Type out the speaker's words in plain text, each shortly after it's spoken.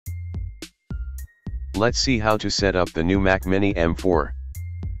Let's see how to set up the new Mac Mini M4.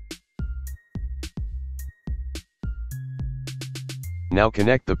 Now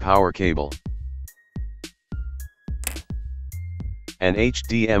connect the power cable, an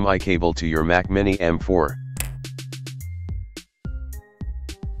HDMI cable to your Mac Mini M4.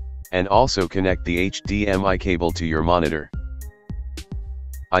 And also connect the HDMI cable to your monitor.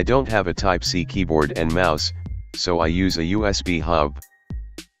 I don't have a Type-C keyboard and mouse, so I use a USB hub.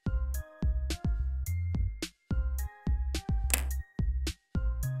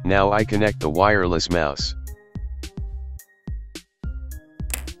 Now I connect the wireless mouse.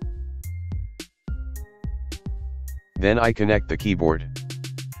 Then I connect the keyboard.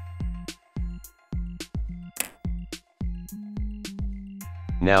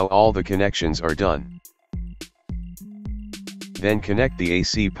 Now all the connections are done. Then connect the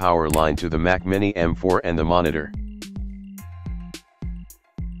AC power line to the Mac Mini M4 and the monitor.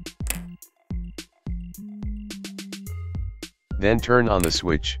 Then turn on the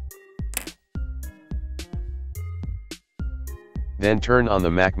switch. Then turn on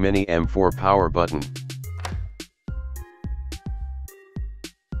the Mac Mini M4 power button.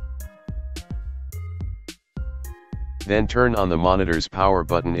 Then turn on the monitor's power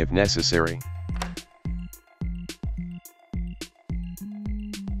button if necessary.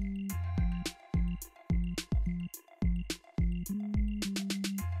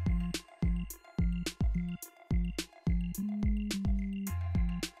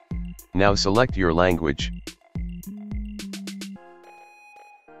 Now select your language.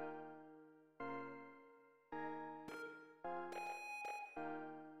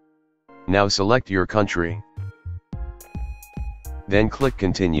 Now select your country. Then click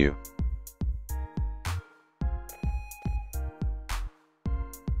Continue.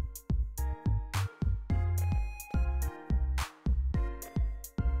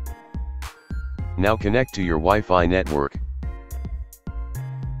 Now connect to your Wi-Fi network.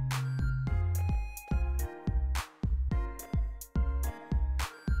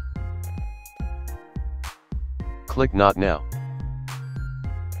 Click Not Now.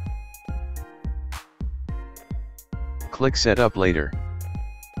 Click Set Up Later.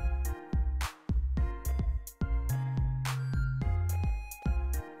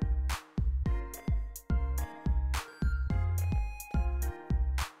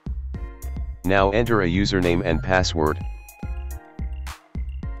 Now enter a username and password.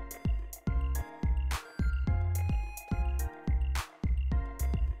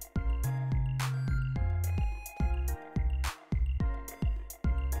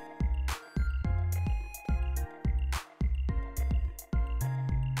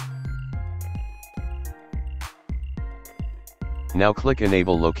 Now click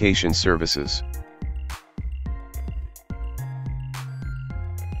Enable Location Services.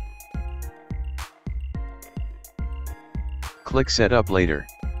 Click Set Up Later.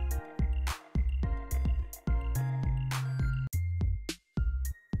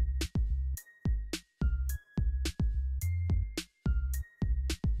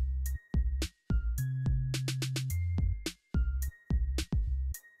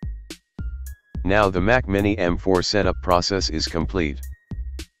 Now the Mac Mini M4 setup process is complete.